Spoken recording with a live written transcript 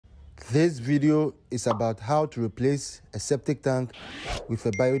This video is about how to replace a septic tank with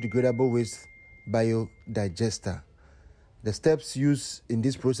a biodegradable waste biodigester. The steps used in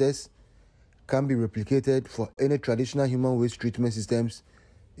this process can be replicated for any traditional human waste treatment systems,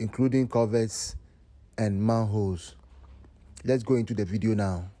 including culverts and manholes. Let's go into the video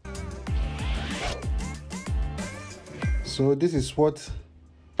now. So this is what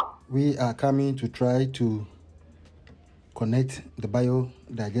we are coming to try to connect the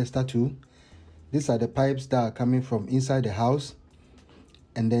biodigester to. These are the pipes that are coming from inside the house,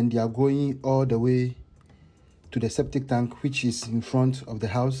 and then they are going all the way to the septic tank, which is in front of the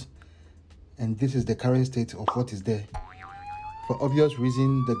house. And this is the current state of what is there. For obvious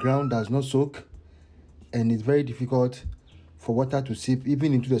reason, the ground does not soak, and it's very difficult for water to seep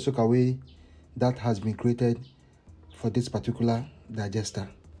even into the soakaway that has been created for this particular digester.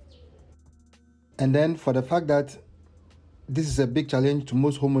 And then for the fact that this is a big challenge to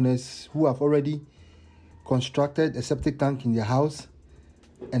most homeowners who have already constructed a septic tank in their house,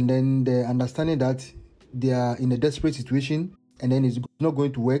 and then they're understanding that they are in a desperate situation and then it's not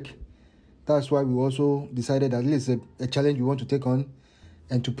going to work. That's why we also decided that this is a challenge we want to take on,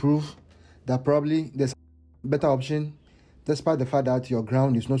 and to prove that probably there's a better option. Despite the fact that your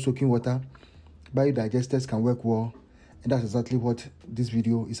ground is not soaking water, biodigesters can work well, and that's exactly what this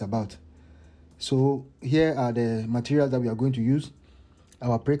video is about. So here are the materials that we are going to use.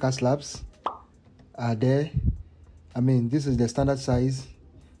 Our precast slabs are there. This is the standard size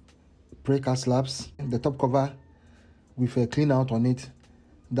precast slabs. The top cover with a clean out on it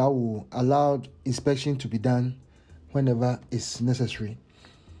that will allow inspection to be done whenever it's necessary.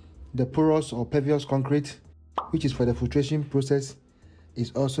 The porous or pervious concrete, which is for the filtration process,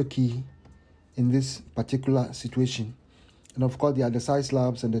 is also key in this particular situation. And of course, there are the side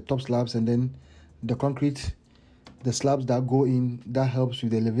slabs and the top slabs, and then the concrete, the slabs that go in, that helps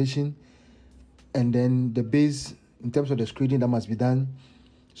with the elevation. And then the base, in terms of the screening that must be done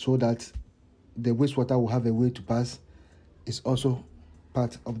so that the wastewater will have a way to pass, is also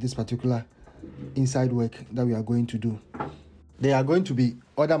part of this particular inside work that we are going to do. There are going to be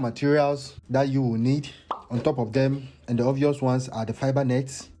other materials that you will need on top of them, and the obvious ones are the fiber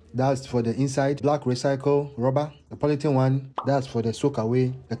nets. That's for the inside, black recycle rubber. The polythene one, that's for the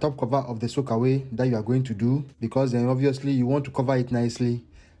soakaway, the top cover of the soakaway that you are going to do, because then obviously you want to cover it nicely,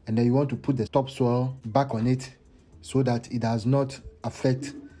 and then you want to put the topsoil back on it so that it does not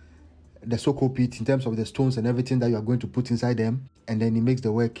affect the soak pit in terms of the stones and everything that you are going to put inside them, and then it makes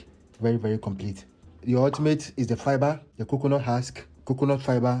the work very, very complete. The ultimate is the fiber, the coconut husk, coconut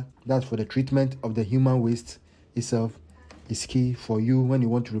fiber. That's for the treatment of the human waste itself. Is key for you when you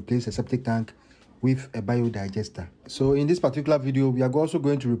want to replace a septic tank with a biodigester. So in this particular video, we are also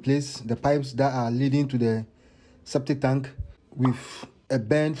going to replace the pipes that are leading to the septic tank with a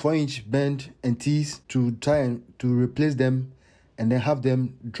bend, 4-inch bend and tees, to try and to replace them and then have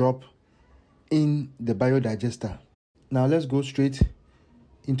them drop in the biodigester. Now let's go straight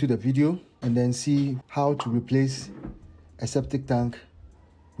into the video and then see how to replace a septic tank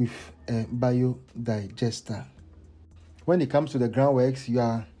with a biodigester. When it comes to the groundworks, you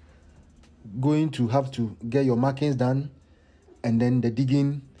are going to have to get your markings done, and then the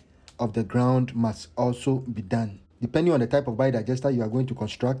digging of the ground must also be done. Depending on the type of biodigester you are going to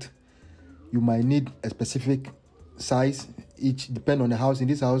construct, you might need a specific size. Each depend on the house. In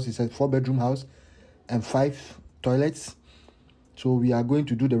this house, it's a 4-bedroom house and 5 toilets. So we are going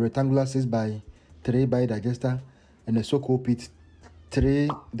to do the rectangular 6x3 biodigester and the soak pit 3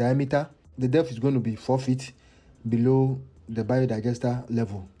 diameter. The depth is going to be 4 feet below the biodigester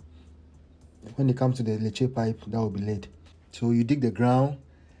level. When it comes to the leach pipe that will be laid, so you dig the ground,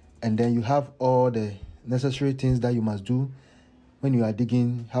 and then you have all the necessary things that you must do when you are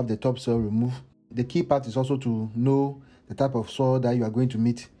digging. Have the topsoil removed. The key part is also to know the type of soil that you are going to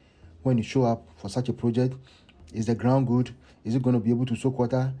meet when you show up for such a project. Is the ground good? Is it going to be able to soak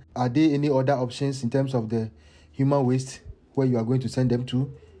water? Are there any other options in terms of the human waste where you are going to send them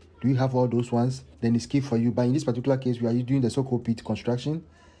to? Do you have all those ones? Then it's key for you. But in this particular case, we are doing the soak pit construction,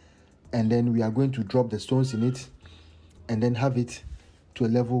 and then we are going to drop the stones in it and then have it to a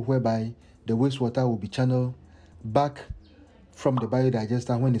level whereby the wastewater will be channeled back from the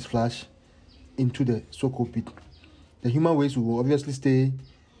biodigester when it's flushed into the soak pit. The human waste will obviously stay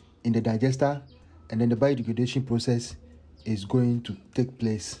in the digester, and then the biodegradation process is going to take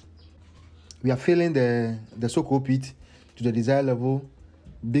place. We are filling the soak pit to the desired level.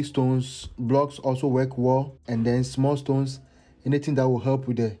 Big stones, blocks also work well, and then small stones, anything that will help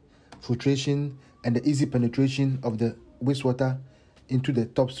with the filtration and the easy penetration of the wastewater into the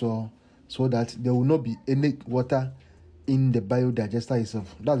topsoil, so that there will not be any water in the biodigester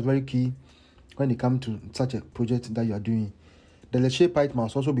itself. That's very key when it comes to such a project that you are doing. The leachate pipe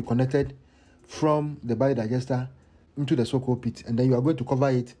must also be connected from the biodigester into the soak hole pit, and then you are going to cover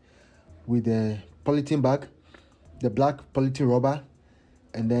it with the polythene bag, the black polythene rubber,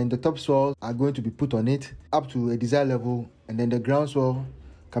 and then the topsoil are going to be put on it up to a desired level, and then the ground soil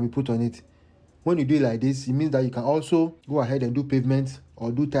can be put on it. When you do it like this, it means that you can also go ahead and do pavement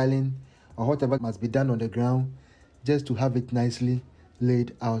or do tiling or whatever must be done on the ground just to have it nicely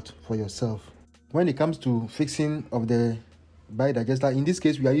laid out for yourself. When it comes to fixing of the biodigester, in this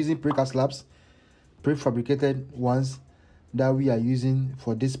case we are using precast slabs, prefabricated ones that we are using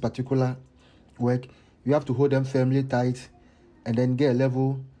for this particular work. You have to hold them firmly tight and then get a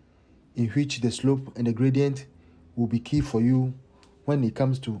level in which the slope and the gradient will be key for you when it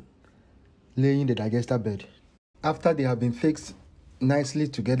comes to laying the digester bed. After they have been fixed nicely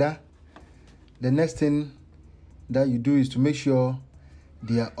together, the next thing that you do is to make sure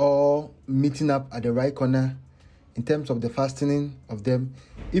they are all meeting up at the right corner in terms of the fastening of them.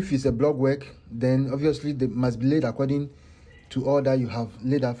 If it's a block work, then obviously they must be laid according to all that you have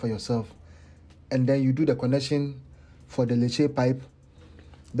laid out for yourself. And then you do the connection for the leachate pipe.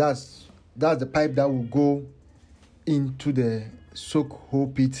 That's the pipe that will go into the soak hole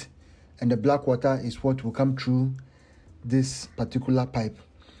pit, and the black water is what will come through this particular pipe.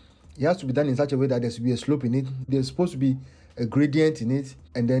 It has to be done in such a way that there should be a slope in it. There's supposed to be a gradient in it,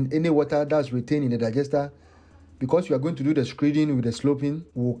 and then any water that's retained in the digester, because you are going to do the screeding with the sloping,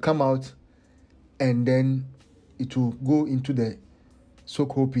 will come out and then it will go into the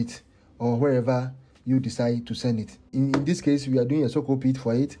soak hole pit or wherever you decide to send it. In this case, we are doing a soak hole pit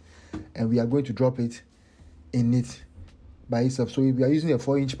for it, and we are going to drop it in it by itself. So we are using a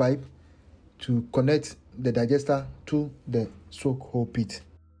 4-inch pipe to connect the digester to the soak hole pit.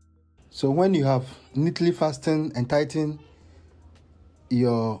 So when you have neatly fastened and tightened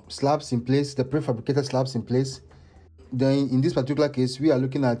your slabs in place, the prefabricated slabs in place, then in this particular case, we are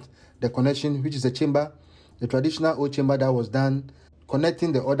looking at the connection, which is a chamber, the traditional old chamber that was done,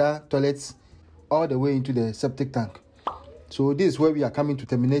 connecting the other toilets all the way into the septic tank. So this is where we are coming to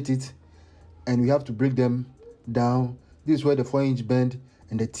terminate it, and we have to break them down. This is where the 4-inch bend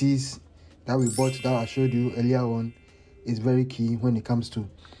and the tees that we bought, that I showed you earlier on, is very key when it comes to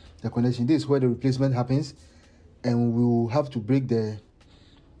the connection. This is where the replacement happens, and we will have to break the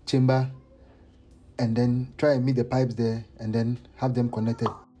chamber and then try and meet the pipes there and then have them connected.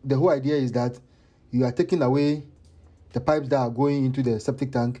 The whole idea is that you are taking away the pipes that are going into the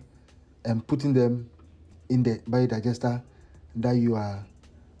septic tank and putting them in the biodigester that you are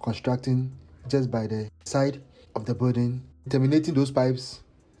constructing just by the side of the building, terminating those pipes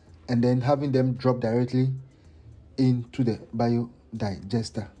and then having them drop directly into the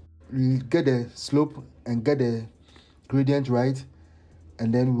biodigester. We'll get the slope and get the gradient right,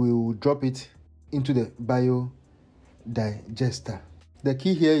 and then we'll drop it into the biodigester. The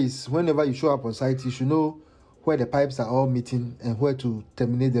key here is whenever you show up on site, you should know where the pipes are all meeting and where to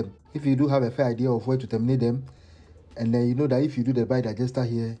terminate them. If you do have a fair idea of where to terminate them, and then you know that if you do the biodigester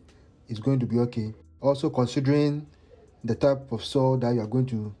here, it's going to be okay. Also considering the type of soil that you are going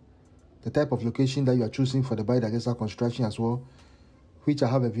to, the type of location that you are choosing for the biodigester construction as well, which I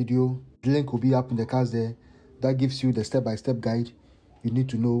have a video, the link will be up in the cards there, that gives you the step-by-step guide you need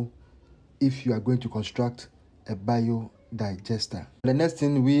to know if you are going to construct a biodigester. The next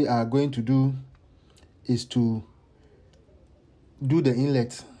thing we are going to do is to do the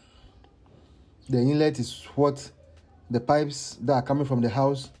inlet. The inlet is what the pipes that are coming from the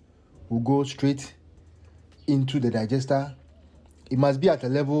house will go straight into the digester. It must be at a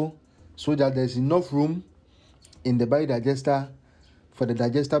level so that there's enough room in the biodigester for the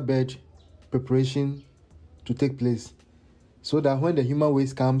digester bed preparation to take place, so that when the human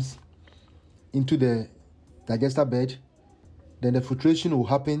waste comes into the digester bed, then the filtration will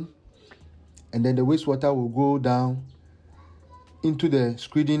happen, and then the wastewater will go down into the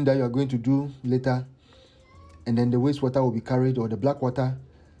screeding that you are going to do later, and then the wastewater will be carried, or the black water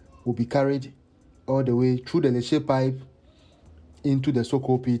will be carried all the way through the leachate pipe into the soak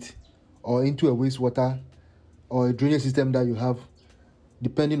hole pit, or into a wastewater or a drainage system that you have,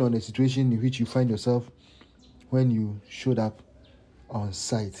 depending on the situation in which you find yourself when you showed up on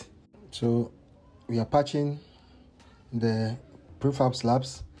site. So we are patching the prefab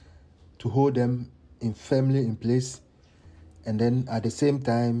slabs to hold them firmly in place, and then at the same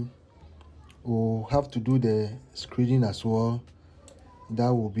time we'll have to do the screeding as well. That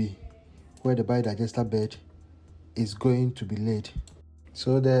will be where the biodigester bed is going to be laid.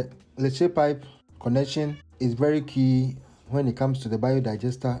 So the leachate pipe connection is very key when it comes to the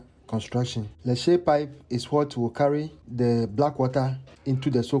biodigester construction. The shape pipe is what will carry the black water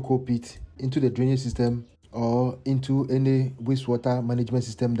into the soak hole pit, into the drainage system, or into any wastewater management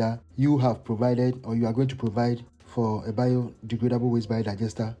system that you have provided or you are going to provide for a biodegradable waste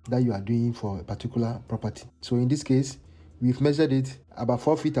biodigester that you are doing for a particular property. So in this case, we've measured it about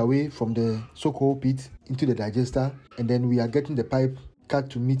 4 feet away from the soak hole pit into the digester, and then we are getting the pipe cut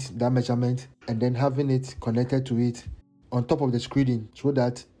to meet that measurement and then having it connected to it on top of the screening so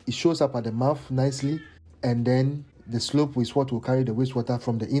that it shows up at the mouth nicely, and then the slope is what will carry the wastewater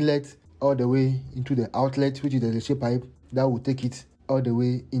from the inlet all the way into the outlet, which is the shape pipe that will take it all the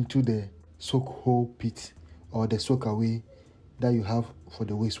way into the soak hole pit or the soak away that you have for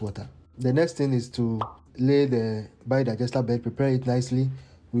the wastewater. The next thing is to lay the biodigester bed, prepare it nicely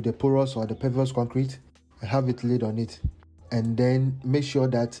with the porous or the pervious concrete and have it laid on it. And then make sure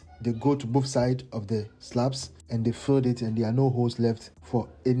that they go to both sides of the slabs and they filled it and there are no holes left for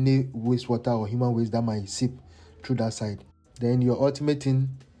any wastewater or human waste that might seep through that side. Then your ultimate thing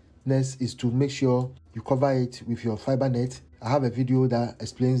next is to make sure you cover it with your fiber net. I have a video that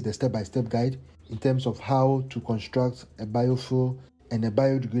explains the step-by-step guide in terms of how to construct a biofil and a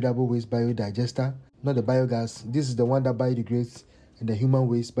biodegradable waste biodigester, not the biogas. This is the one that biodegrades and the human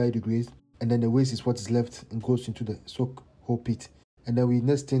waste biodegrades, and then the waste is what is left and goes into the soak hole pit. And then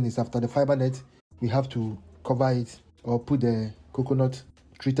next thing is, after the fiber net, we have to cover it or put the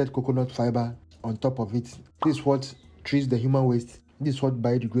treated coconut fiber on top of it. This is what treats the human waste. This is what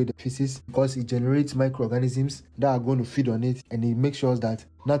biodegrades the feces, because it generates microorganisms that are going to feed on it, and it makes sure that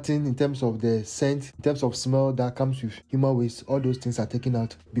nothing in terms of the scent, in terms of smell that comes with human waste, all those things are taken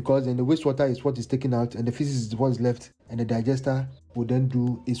out, because then the wastewater is what is taken out and the feces is what is left, and the digester will then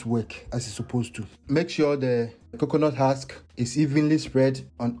do its work as it's supposed to. Make sure the coconut husk is evenly spread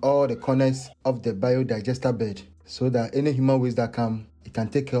on all the corners of the biodigester bed so that any human waste that comes, it can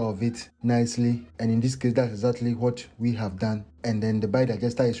take care of it nicely. And in this case, that's exactly what we have done. And then the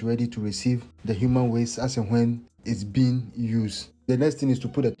biodigester is ready to receive the human waste as and when it's being used. The next thing is to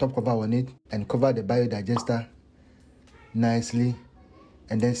put a top cover on it and cover the biodigester nicely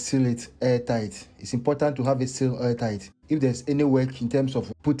and then seal it airtight. It's important to have it sealed airtight. If there's any work in terms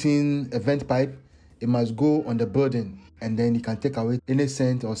of putting a vent pipe, it must go on the building, and then it can take away any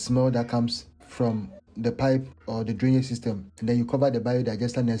scent or smell that comes from the pipe or the drainage system. And then you cover the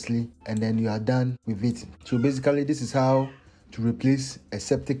biodigester nicely and then you are done with it. So basically, this is how to replace a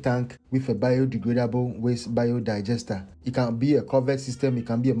septic tank with a biodegradable waste biodigester. It can be a covered system, it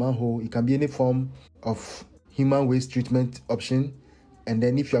can be a manhole, it can be any form of human waste treatment option. And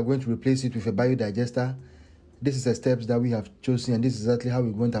then if you are going to replace it with a biodigester, this is the steps that we have chosen, and this is exactly how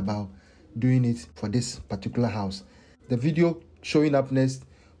we went about doing it for this particular house. The video showing up next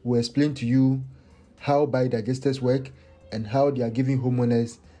will explain to you how biodigesters work and how they are giving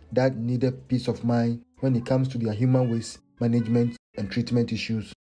homeowners that needed peace of mind when it comes to their human waste management and treatment issues.